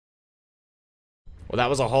Well, that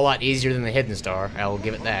was a whole lot easier than the hidden star. I will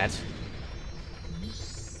give it that.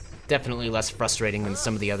 Definitely less frustrating than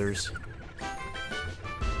some of the others.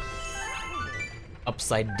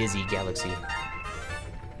 Upside Dizzy Galaxy.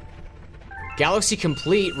 Galaxy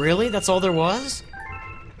complete? Really? That's all there was?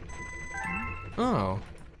 Oh.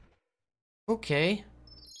 Okay.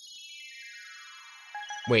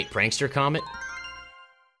 Wait, Prankster Comet?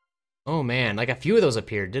 Oh man, like a few of those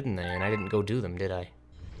appeared, didn't they? And I didn't go do them, did I?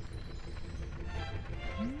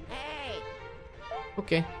 Hey.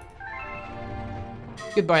 Okay.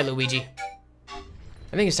 Goodbye, Luigi.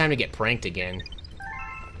 I think it's time to get pranked again.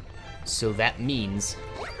 So that means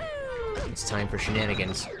it's time for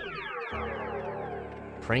shenanigans.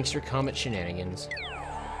 Prankster Comet shenanigans.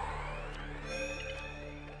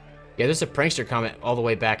 Yeah, there's a Prankster Comet all the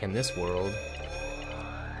way back in this world.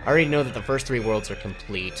 I already know that the first 3 worlds are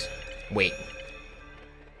complete. Wait.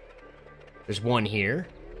 There's one here.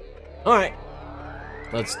 Alright.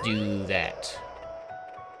 Let's do that.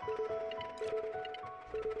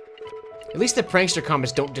 At least the Prankster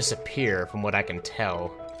Comets don't disappear, from what I can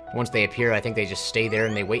tell. Once they appear, I think they just stay there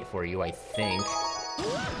and they wait for you, I think.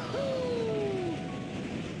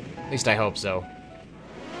 At least I hope so.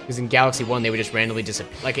 Because in Galaxy 1, they would just randomly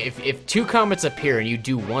disappear. Like, if 2 comets appear and you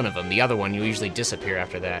do one of them, the other one, you usually disappear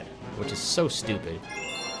after that. Which is so stupid.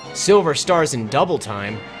 Silver stars in double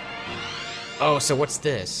time? Oh, so what's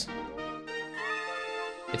this?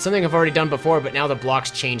 It's something I've already done before, but now the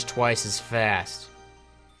blocks change twice as fast.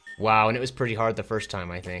 Wow, and it was pretty hard the first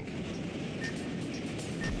time, I think.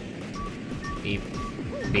 Beep.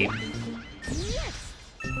 Beep.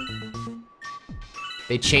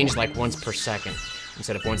 They change like once per second,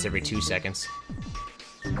 instead of once every 2 seconds.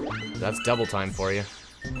 That's double time for you.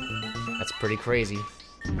 That's pretty crazy.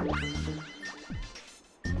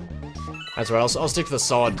 That's right, I'll stick to the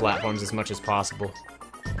solid platforms as much as possible.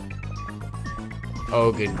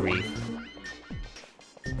 Oh, good grief.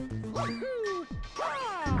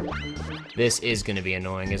 This is gonna be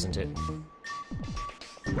annoying, isn't it?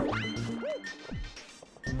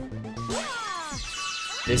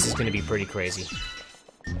 This is gonna be pretty crazy.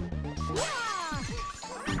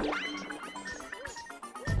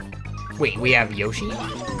 Wait, we have Yoshi?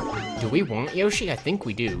 Do we want Yoshi? I think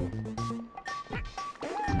we do.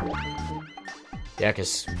 Yeah,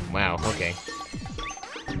 'cause... wow, okay.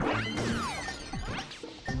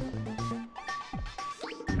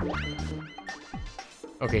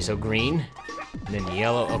 Okay, so green, and then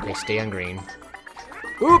yellow. Okay, stay on green.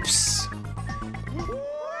 Oops!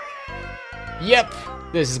 Yep!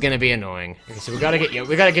 This is gonna be annoying. Okay, so we gotta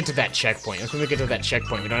get to that checkpoint. Once we get to that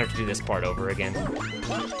checkpoint, we don't have to do this part over again.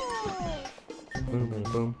 Boom, boom,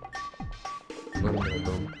 boom. Boom, boom,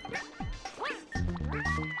 boom.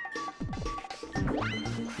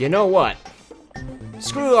 You know what?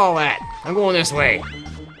 Screw all that. I'm going this way.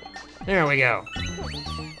 There we go.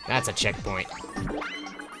 That's a checkpoint.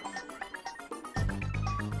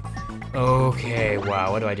 Okay,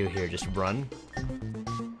 wow, what do I do here? Just run?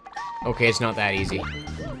 Okay, it's not that easy.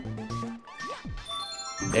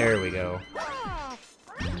 There we go.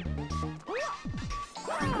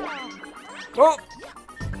 Oh!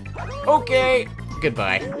 Okay!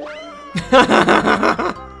 Goodbye.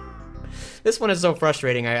 This one is so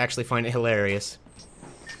frustrating, I actually find it hilarious.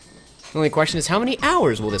 The only question is, how many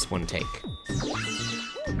hours will this one take?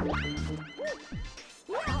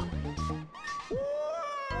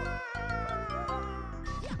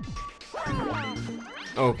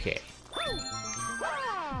 Okay.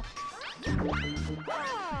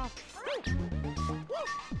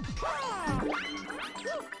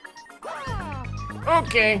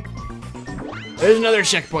 Okay. There's another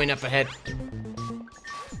checkpoint up ahead.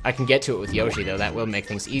 I can get to it with Yoshi, though. That will make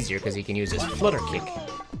things easier, because he can use his flutter kick.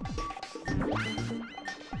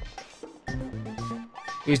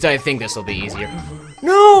 At least I think this will be easier.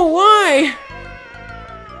 No, why?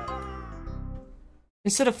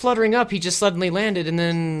 Instead of fluttering up, he just suddenly landed, and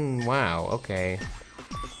then... wow, okay.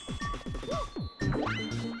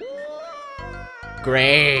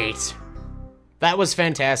 Great! That was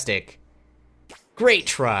fantastic. Great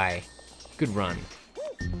try. Good run.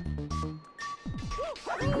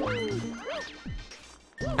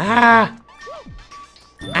 Ah!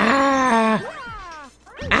 Ah!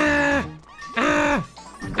 Ah! Ah!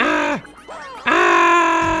 Ah! Ah!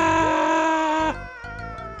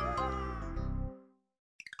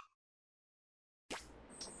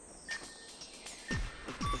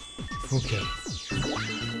 Okay.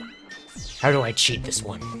 How do I cheat this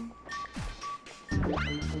one?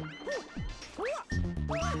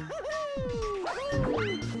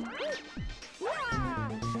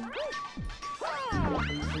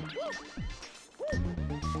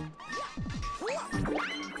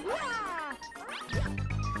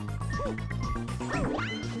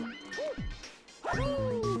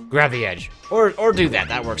 Grab the edge. Or do that.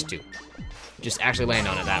 That works too. Just actually land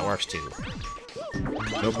on it. That works too.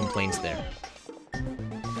 No complaints there.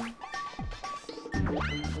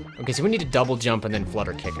 Okay, so we need to double jump and then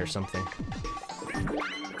flutter kick or something.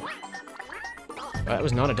 That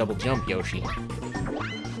was not a double jump, Yoshi.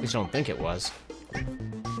 At least I don't think it was.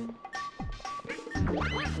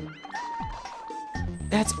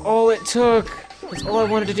 That's all it took! That's all I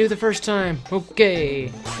wanted to do the first time.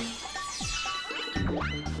 Okay.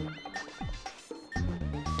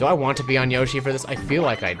 Do I want to be on Yoshi for this? I feel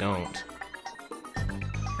like I don't.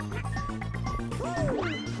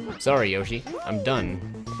 Sorry, Yoshi. I'm done.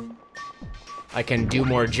 I can do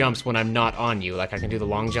more jumps when I'm not on you. Like, I can do the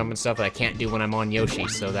long jump and stuff that I can't do when I'm on Yoshi,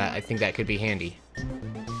 so that I think that could be handy.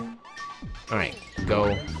 Alright,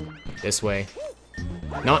 go this way.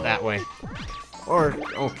 Not that way. Or,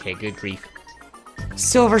 okay, good grief.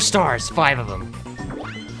 Silver stars, 5 of them.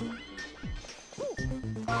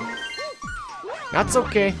 That's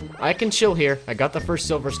okay. I can chill here. I got the first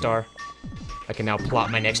silver star. I can now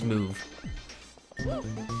plot my next move.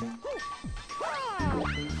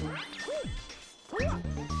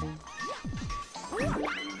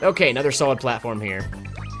 Okay, another solid platform here.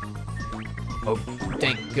 Oh,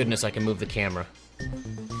 thank goodness I can move the camera.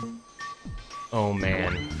 Oh,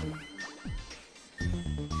 man.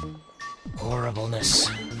 Horribleness.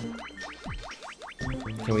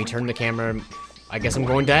 Can we turn the camera? I guess I'm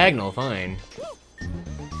going diagonal, fine.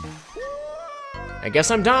 I guess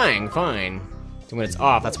I'm dying, fine. So when it's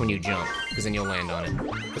off, that's when you jump, because then you'll land on it.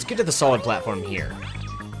 Let's get to the solid platform here.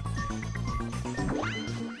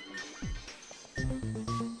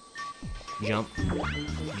 Jump.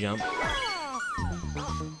 Jump.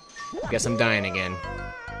 Guess I'm dying again.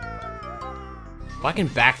 If I can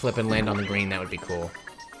backflip and land on the green, that would be cool.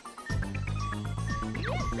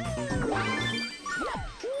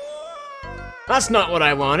 That's not what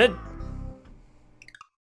I wanted.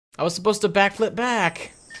 I was supposed to backflip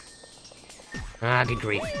back. Ah, good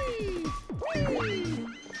grief.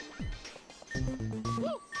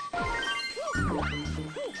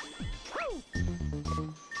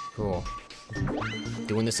 Cool.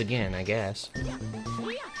 Doing this again, I guess.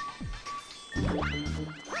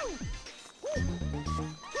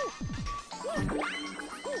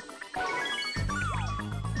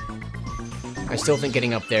 I still think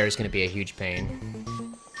getting up there is going to be a huge pain.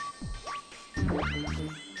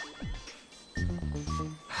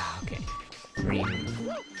 Okay. Green,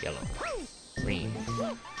 yellow, green,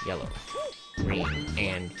 yellow, green,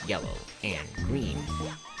 and yellow, and green.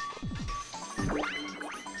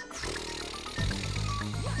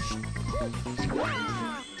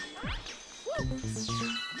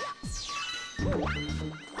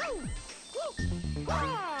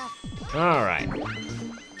 All right.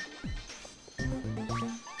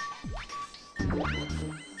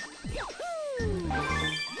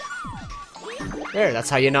 There, that's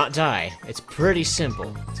how you not die. It's pretty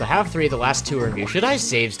simple. So I have 3, the last 2 are in view. Should I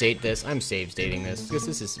save state this? I'm save stating this, because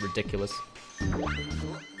this is ridiculous.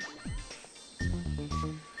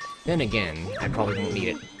 Then again, I probably won't need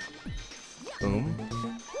it. Boom,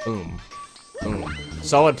 boom, boom.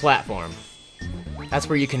 Solid platform. That's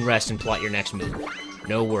where you can rest and plot your next move.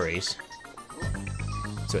 No worries.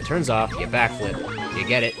 So it turns off, you backflip, you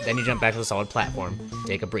get it, then you jump back to the solid platform,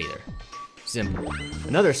 take a breather. Simple.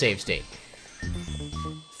 Another save state.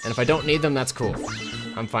 And if I don't need them, that's cool.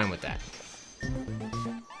 I'm fine with that.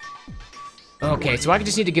 Okay, so I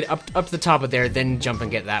just need to get up to the top of there, then jump and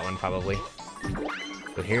get that one, probably.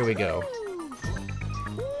 So here we go.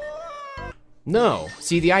 No!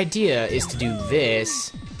 See, the idea is to do this.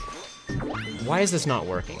 Why is this not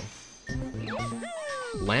working?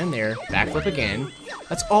 Land there, backflip again.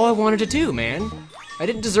 That's all I wanted to do, man. I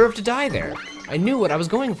didn't deserve to die there. I knew what I was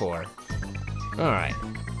going for. Alright.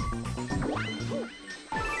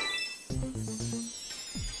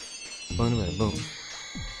 Boom.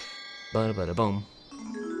 Boom.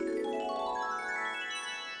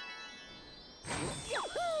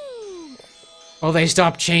 Oh, they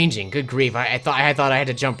stopped changing. Good grief. I thought I had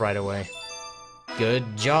to jump right away.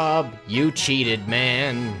 Good job. You cheated,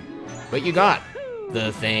 man. But you got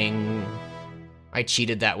the thing. I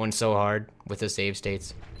cheated that one so hard with the save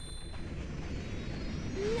states.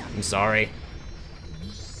 I'm sorry.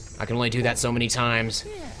 I can only do that so many times.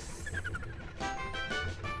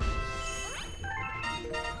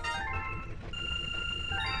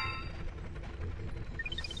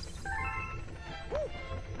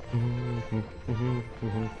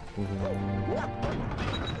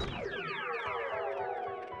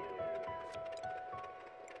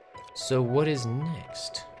 So what is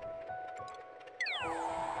next?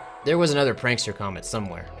 There was another prankster comet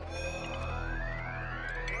somewhere.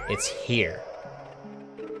 It's here.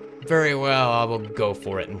 Very well, I will go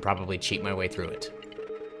for it and probably cheat my way through it.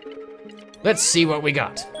 Let's see what we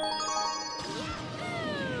got.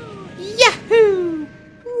 Yahoo!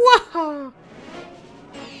 Waha!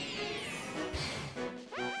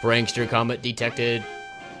 Prankster comet detected.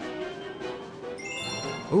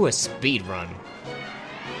 Ooh, a speed run.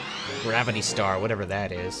 Gravity star, whatever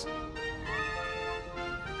that is.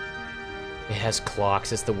 It has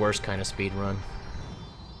clocks, it's the worst kind of speed run.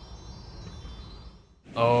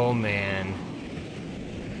 Oh man.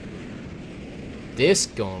 This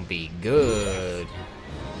gonna be good.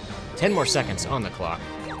 10 more seconds on the clock.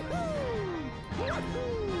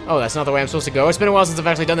 Oh, that's not the way I'm supposed to go. It's been a while since I've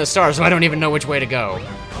actually done this star, so I don't even know which way to go.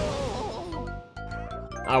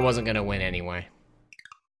 I wasn't gonna win anyway.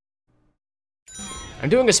 I'm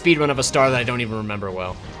doing a speedrun of a star that I don't even remember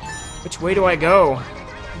well. Which way do I go?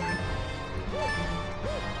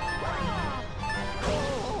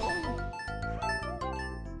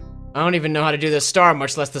 I don't even know how to do this star,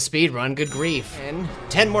 much less the speed run. Good grief. And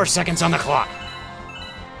 10 more seconds on the clock.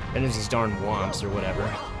 And there's these darn womps or whatever.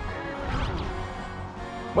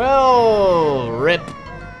 Well, rip.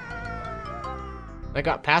 I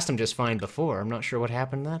got past him just fine before. I'm not sure what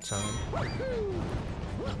happened that time.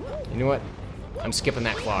 You know what? I'm skipping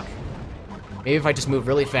that clock. Maybe if I just move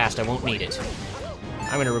really fast, I won't need it.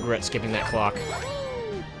 I'm gonna regret skipping that clock.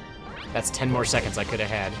 That's 10 more seconds I could have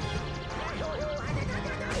had.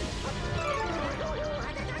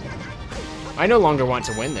 I no longer want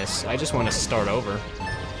to win this. I just want to start over.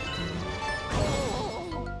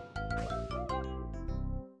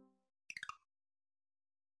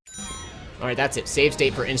 Alright, that's it. Save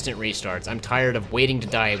state for instant restarts. I'm tired of waiting to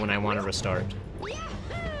die when I want to restart.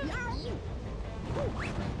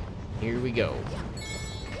 Here we go.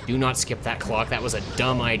 Do not skip that clock. That was a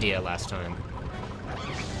dumb idea last time.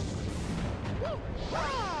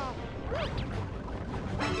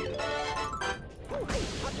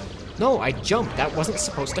 No, I jumped. That wasn't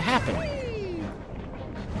supposed to happen.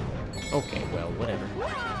 Okay, well, whatever.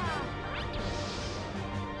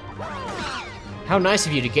 How nice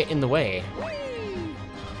of you to get in the way.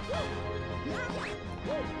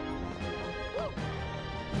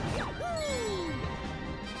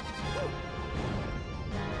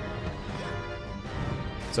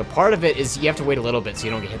 So part of it is you have to wait a little bit so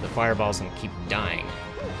you don't get hit the fireballs and keep dying.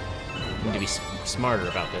 You need to be smarter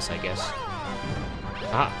about this, I guess.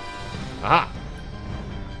 Aha! Aha!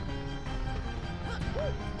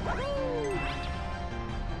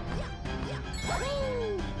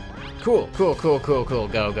 Cool, cool, cool, cool, cool.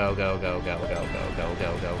 Go, go, go, go, go, go, go, go, go,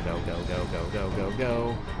 go, go, go, go, go, go, go,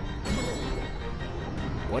 go.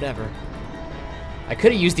 Whatever. I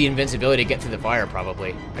could have used the invincibility to get through the fire,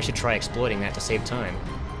 probably. I should try exploiting that to save time.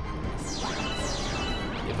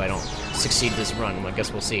 If I don't succeed this run, I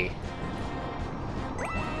guess we'll see.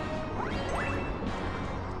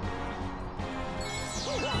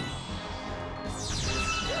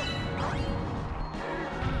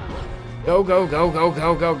 Go, go, go, go,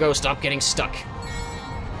 go, go, go. Stop getting stuck.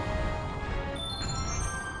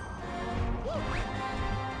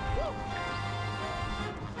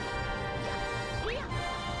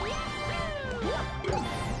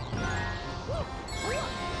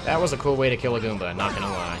 That was a cool way to kill a Goomba, not gonna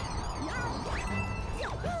lie.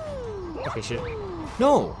 Okay, shit.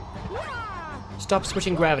 No! Stop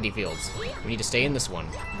switching gravity fields. We need to stay in this one.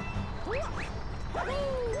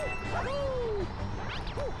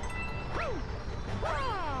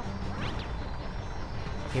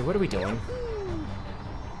 Okay, what are we doing?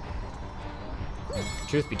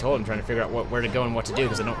 Truth be told, I'm trying to figure out where to go and what to do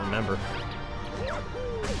because I don't remember.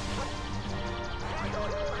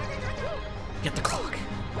 Get the clock.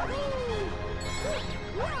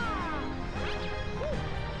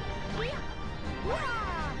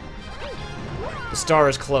 The star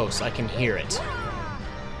is close. I can hear it.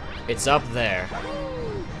 It's up there.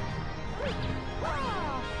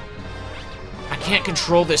 I can't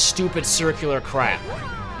control this stupid circular crap.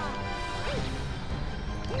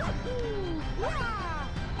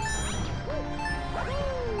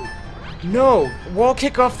 No! Wall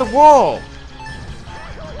kick off the wall!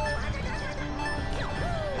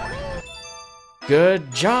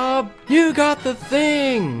 Good job! You got the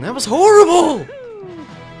thing! That was horrible!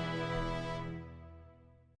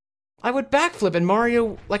 I would backflip and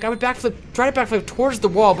Mario, like I would backflip, try to backflip towards the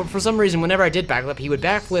wall, but for some reason whenever I did backflip, he would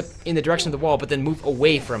backflip in the direction of the wall, but then move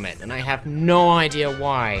away from it, and I have no idea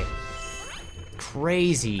why.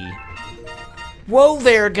 Crazy. Whoa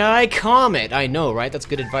there, guy! Comet! I know, right? That's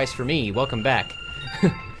good advice for me. Welcome back.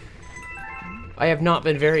 I have not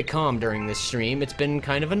been very calm during this stream. It's been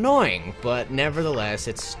kind of annoying, but nevertheless,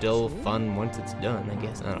 it's still fun once it's done, I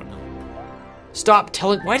guess. I don't know. Stop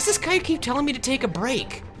telling- why does this guy keep telling me to take a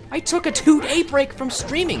break? I took a 2-day break from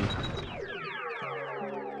streaming.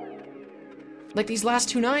 Like these last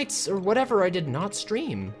 2 nights, or whatever, I did not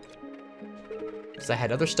stream. Because I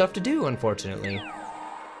had other stuff to do, unfortunately.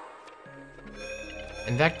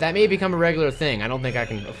 In fact, that may become a regular thing. I don't think I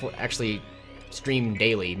can actually stream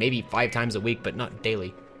daily. Maybe 5 times a week, but not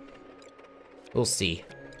daily. We'll see.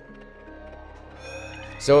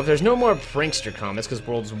 So if there's no more Prankster comments, because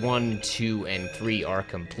Worlds 1, 2, and 3 are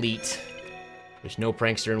complete. There's no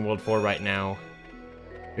Prankster in World 4 right now.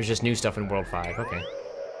 There's just new stuff in World 5, okay.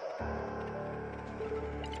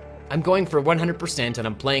 I'm going for 100% and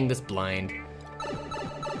I'm playing this blind.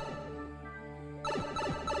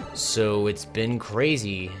 So it's been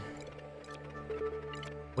crazy.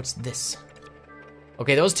 What's this?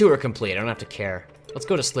 Okay, those 2 are complete, I don't have to care. Let's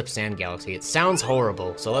go to Slip Sand Galaxy. It sounds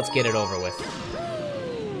horrible, so let's get it over with.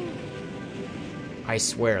 I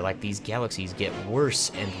swear, like, these galaxies get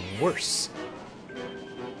worse and worse.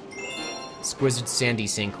 Squizzard Sandy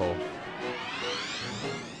Sinkhole.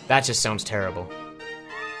 That just sounds terrible.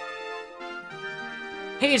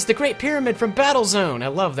 Hey, it's the Great Pyramid from Battlezone! I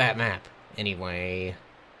love that map. Anyway...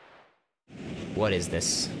 what is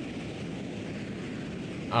this?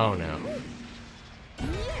 Oh no.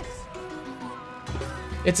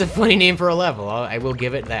 It's a funny name for a level, I will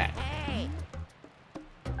give it that.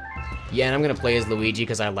 Yeah, and I'm gonna play as Luigi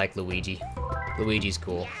because I like Luigi. Luigi's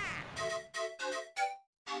cool.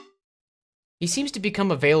 He seems to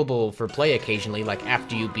become available for play occasionally, like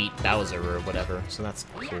after you beat Bowser or whatever, so that's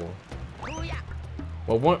cool.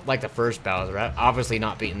 Well, like the first Bowser, obviously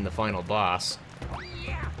not beating the final boss.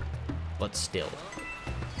 But still.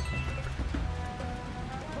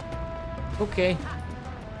 Okay.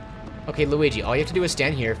 Okay, Luigi, all you have to do is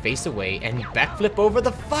stand here, face away, and backflip over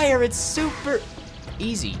the fire. It's super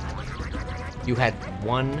easy. You had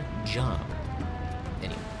 1 job.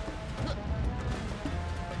 Anyway.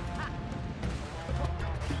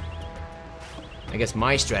 I guess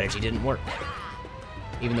my strategy didn't work.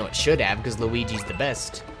 Even though it should have, because Luigi's the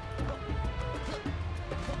best.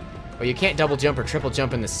 Oh, you can't double jump or triple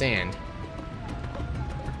jump in the sand.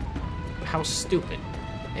 How stupid.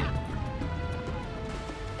 Anyway.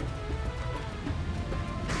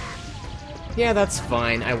 Yeah, that's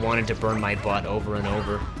fine. I wanted to burn my butt over and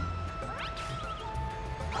over.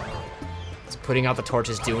 Does putting out the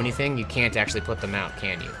torches do anything? You can't actually put them out,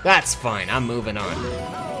 can you? That's fine. I'm moving on.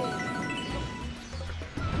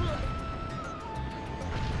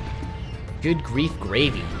 Good grief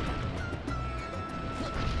gravy.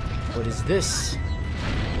 What is this?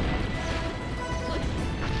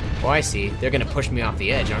 Oh, I see. They're gonna push me off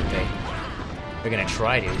the edge, aren't they? They're gonna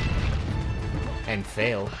try to. And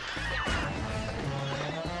fail.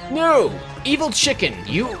 No! Evil chicken!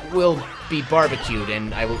 You will be barbecued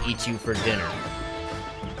and I will eat you for dinner.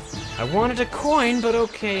 I wanted a coin, but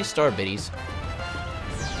okay. Star biddies.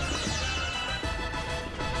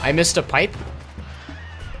 I missed a pipe?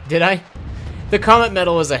 Did I? The Comet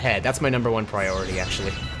Medal is ahead. That's my #1 priority,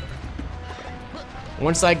 actually.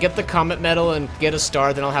 Once I get the Comet Medal and get a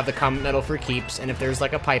star, then I'll have the Comet Medal for keeps, and if there's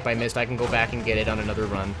like a pipe I missed, I can go back and get it on another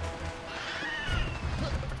run.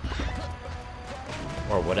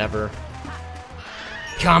 Or whatever.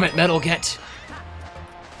 Comet Medal get!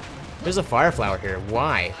 There's a fire flower here.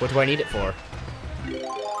 Why? What do I need it for?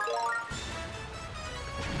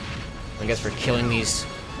 I guess for killing these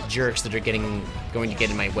jerks that are going to get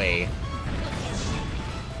in my way.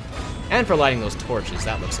 And for lighting those torches,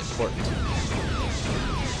 that looks important.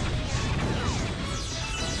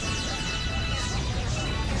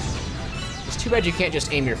 It's too bad you can't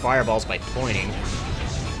just aim your fireballs by pointing.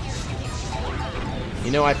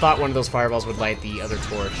 You know, I thought one of those fireballs would light the other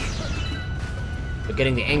torch. But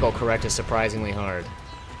getting the angle correct is surprisingly hard.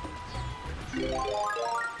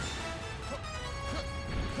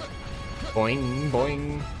 Boing,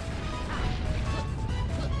 boing.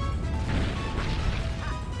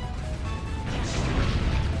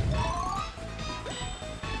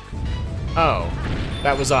 Oh,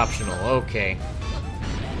 that was optional, okay.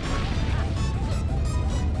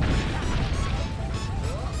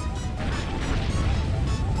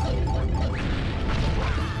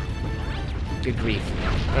 Good grief.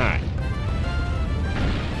 Alright.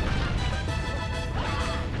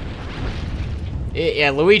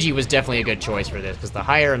 Yeah, Luigi was definitely a good choice for this, because the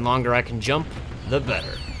higher and longer I can jump, the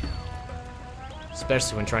better.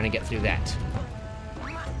 Especially when trying to get through that.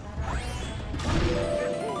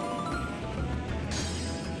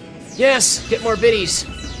 Yes! Get more biddies!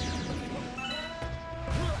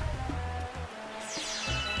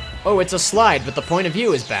 Oh, it's a slide, but the point of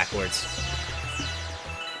view is backwards.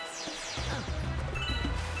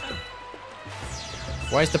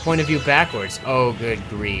 Why is the point of view backwards? Oh, good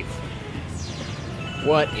grief.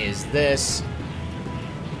 What is this?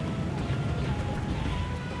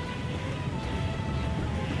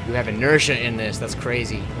 You have inertia in this. That's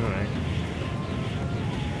crazy. Alright.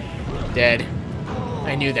 Dead.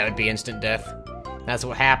 I knew that would be instant death. That's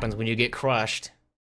what happens when you get crushed.